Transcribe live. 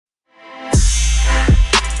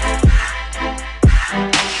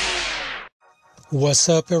What's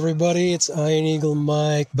up, everybody? It's Iron Eagle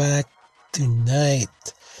Mike back tonight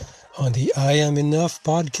on the I Am Enough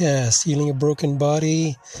podcast, Healing a Broken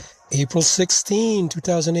Body, April 16,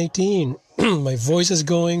 2018. My voice is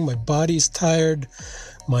going, my body is tired,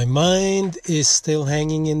 my mind is still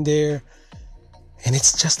hanging in there, and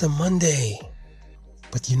it's just a Monday.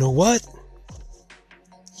 But you know what?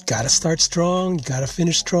 You gotta start strong, you gotta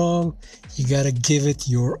finish strong, you gotta give it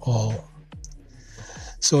your all.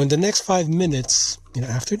 So in the next 5 minutes,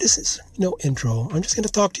 after this is, intro, I'm just going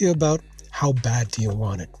to talk to you about how bad do you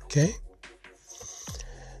want it, okay?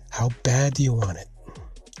 How bad do you want it?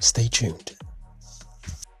 Stay tuned.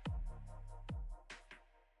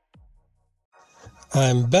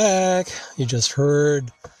 I'm back. You just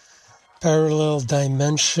heard Parallel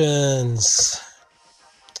Dimensions.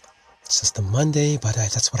 It's just a Monday, but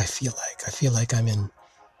that's what I feel like. I feel like I'm in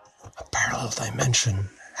a parallel dimension.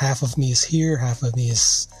 Half of me is here, half of me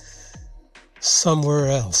is somewhere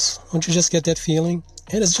else. Don't you just get that feeling?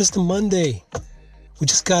 And it's just a Monday. We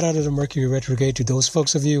just got out of the Mercury retrograde. To those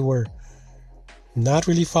folks of you who are not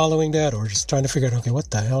really following that or just trying to figure out, okay, what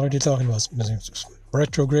the hell are they talking about?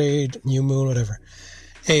 Retrograde, new moon, whatever.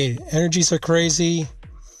 Hey, energies are crazy.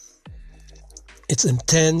 It's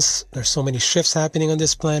intense. There's so many shifts happening on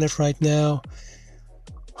this planet right now.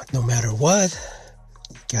 But no matter what,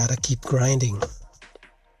 you gotta keep grinding.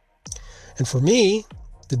 And for me,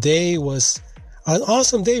 the day was an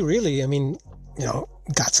awesome day, really. I mean,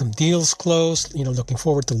 got some deals closed, looking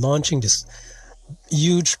forward to launching this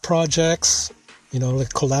huge projects,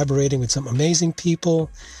 like collaborating with some amazing people.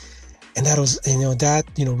 And that was,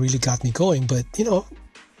 really got me going. But, the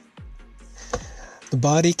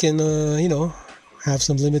body can, have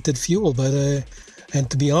some limited fuel. But, and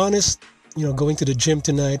to be honest, going to the gym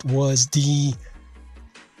tonight was the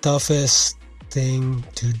toughest thing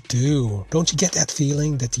to do. Don't you get that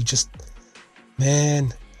feeling that you just,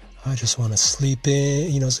 man, I just want to sleep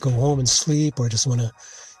in, go home and sleep, or I just want to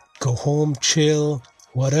go home, chill,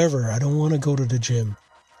 whatever. I don't want to go to the gym.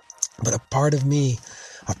 But a part of me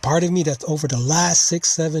that over the last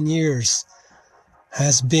 6-7 years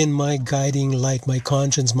has been my guiding light, my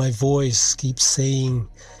conscience, my voice keeps saying,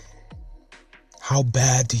 how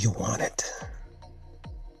bad do you want it?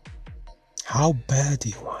 How bad do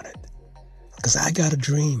you want it? Because I got a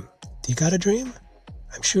dream. Do you got a dream?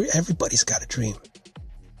 I'm sure everybody's got a dream.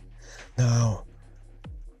 Now,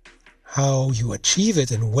 how you achieve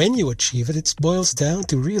it and when you achieve it, it boils down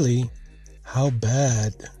to really, how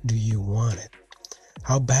bad do you want it?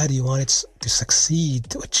 How bad do you want it to succeed,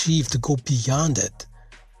 to achieve, to go beyond it?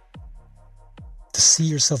 To see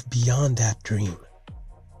yourself beyond that dream.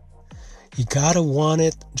 You gotta want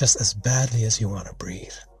it just as badly as you want to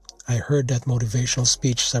breathe. I heard that motivational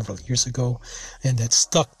speech several years ago, and that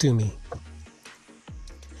stuck to me.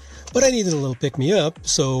 But I needed a little pick-me-up,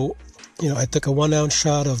 so, I took a 1-ounce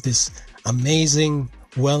shot of this amazing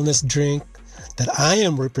wellness drink that I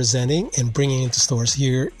am representing and bringing into stores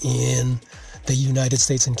here in the United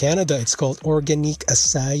States and Canada. It's called Organique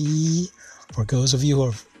Acai. For those of you who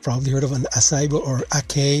have probably heard of an acai or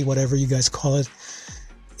acai, whatever you guys call it,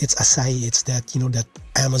 it's acai. It's that, that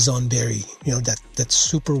Amazon berry, that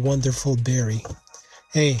super wonderful berry.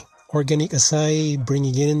 Hey, Organique Acai,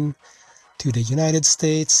 bringing it in to the United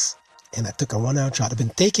States. And I took a 1-ounce shot. I've been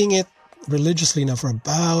taking it religiously now for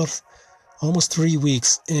about almost 3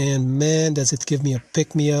 weeks. And man, does it give me a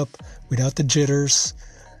pick-me-up without the jitters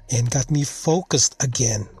and got me focused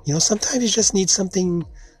again. Sometimes you just need something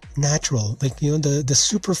natural, like, the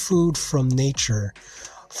superfood from nature.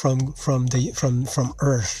 From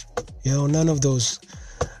Earth, none of those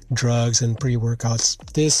drugs and pre-workouts.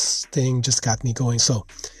 This thing just got me going. So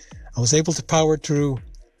I was able to power through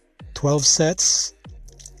 12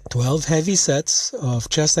 heavy sets of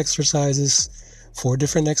chest exercises, 4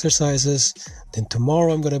 different exercises. Then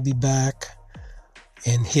tomorrow I'm going to be back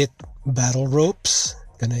and hit battle ropes,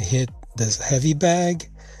 going to hit this heavy bag,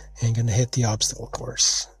 and going to hit the obstacle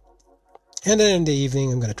course. And then in the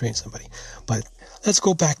evening, I'm going to train somebody. But let's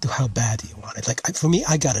go back to how bad you want it. Like, for me,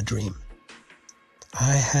 I got a dream.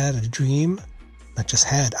 I had a dream. Not just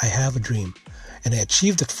had, I have a dream. And I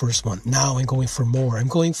achieved the first one. Now I'm going for more. I'm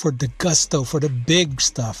going for the gusto, for the big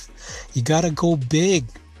stuff. You got to go big.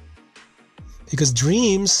 Because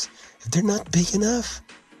dreams, if they're not big enough,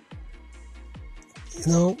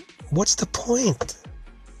 what's the point?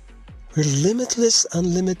 We're limitless,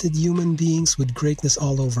 unlimited human beings with greatness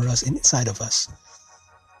all over us, inside of us.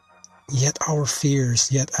 Yet our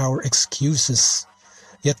fears, yet our excuses,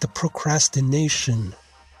 yet the procrastination.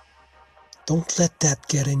 Don't let that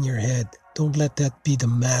get in your head. Don't let that be the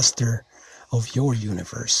master of your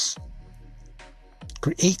universe.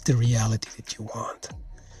 Create the reality that you want.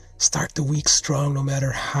 Start the week strong, no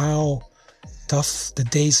matter how tough the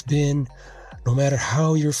day's been, no matter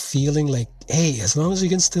how you're feeling. Like, hey, as long as you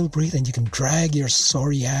can still breathe and you can drag your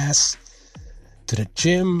sorry ass to the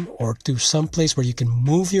gym or to some place where you can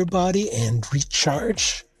move your body and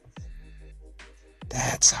recharge,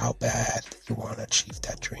 that's how bad you want to achieve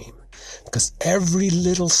that dream. Because every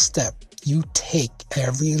little step you take,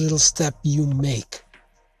 every little step you make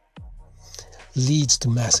leads to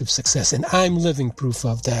massive success. And I'm living proof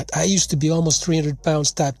of that. I used to be almost 300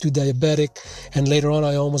 pounds, type 2 diabetic, and later on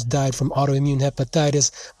I almost died from autoimmune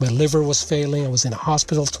hepatitis. My liver was failing. I was in a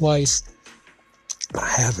hospital twice. But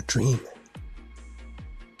I have a dream.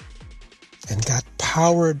 And got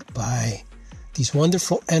powered by these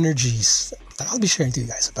wonderful energies that I'll be sharing to you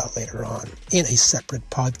guys about later on in a separate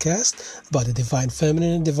podcast about the divine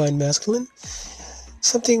feminine and divine masculine.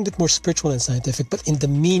 Something a bit more spiritual and scientific. But in the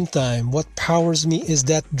meantime, what powers me is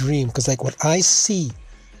that dream. Because like what I see,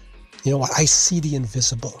 I see the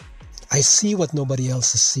invisible. I see what nobody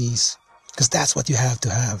else sees. Because that's what you have to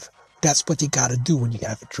have. That's what you got to do when you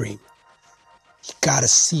have a dream. You got to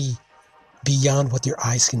see beyond what your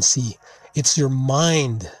eyes can see. It's your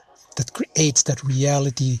mind that creates that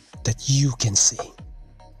reality that you can see.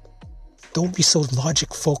 Don't be so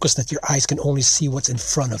logic focused that your eyes can only see what's in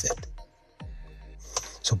front of it.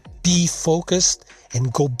 So be focused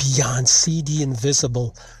and go beyond. See the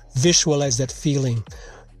invisible. Visualize that feeling.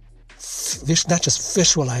 Not just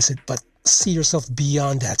visualize it, but see yourself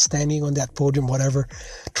beyond that. Standing on that podium, whatever.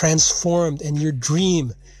 Transformed in your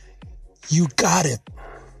dream. You got it.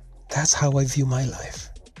 That's how I view my life.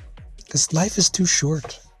 Because life is too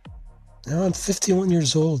short. Now I'm 51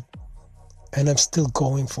 years old. And I'm still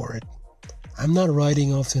going for it. I'm not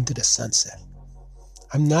riding off into the sunset.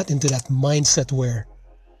 I'm not into that mindset where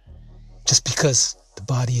just because the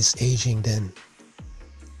body is aging, then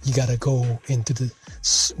you gotta go into the,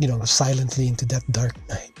 silently into that dark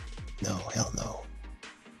night. No, hell no.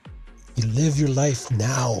 You live your life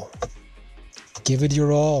now. Give it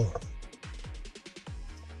your all.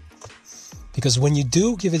 Because when you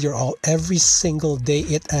do give it your all, every single day,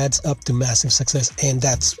 it adds up to massive success. And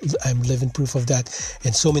I'm living proof of that.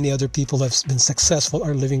 And so many other people have been successful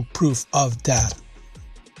are living proof of that.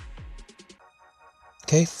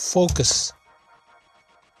 Okay, focus.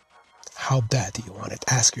 How bad do you want it?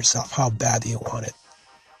 Ask yourself, how bad do you want it?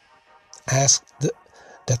 Ask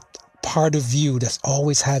that part of you that's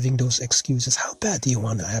always having those excuses. How bad do you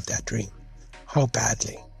want to have that dream? How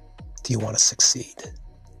badly do you want to succeed?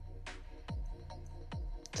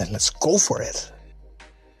 Then let's go for it.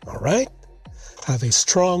 All right? Have a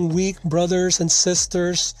strong week, brothers and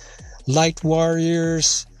sisters, light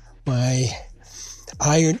warriors, my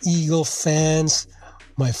Iron Eagle fans,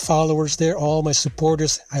 my followers there, all my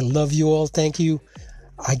supporters. I love you all. Thank you.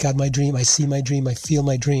 I got my dream. I see my dream. I feel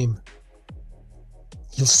my dream.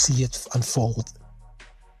 You'll see it unfold.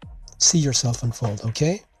 See yourself unfold,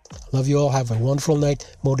 okay? Love you all. Have a wonderful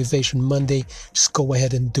night. Motivation Monday. Just go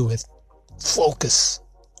ahead and do it. Focus.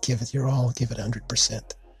 Give it your all. Give it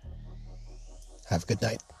 100%. Have a good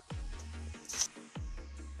night.